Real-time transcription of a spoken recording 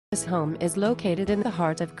This home is located in the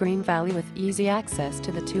heart of Green Valley with easy access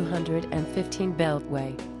to the 215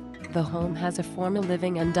 beltway. The home has a formal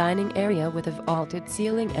living and dining area with a vaulted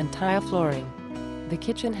ceiling and tile flooring. The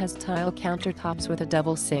kitchen has tile countertops with a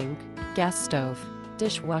double sink, gas stove,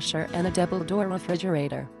 dishwasher and a double-door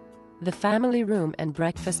refrigerator. The family room and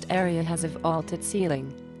breakfast area has a vaulted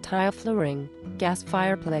ceiling, tile flooring, gas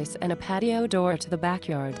fireplace and a patio door to the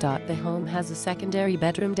backyard. The home has a secondary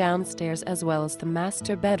bedroom downstairs as well as the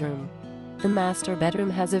master bedroom. The master bedroom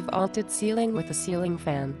has a vaulted ceiling with a ceiling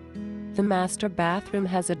fan. The master bathroom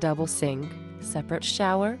has a double sink, separate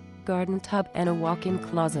shower, garden tub and a walk-in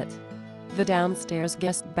closet. The downstairs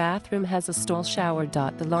guest bathroom has a stall shower.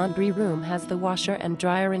 The laundry room has the washer and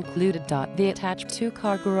dryer included. The attached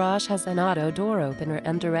two-car garage has an auto door opener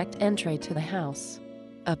and direct entry to the house.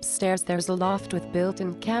 Upstairs there's a loft with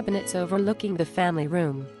built-in cabinets overlooking the family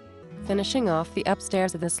room. Finishing off the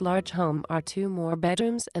upstairs of this large home are two more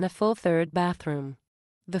bedrooms and a full third bathroom.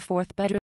 The fourth bedroom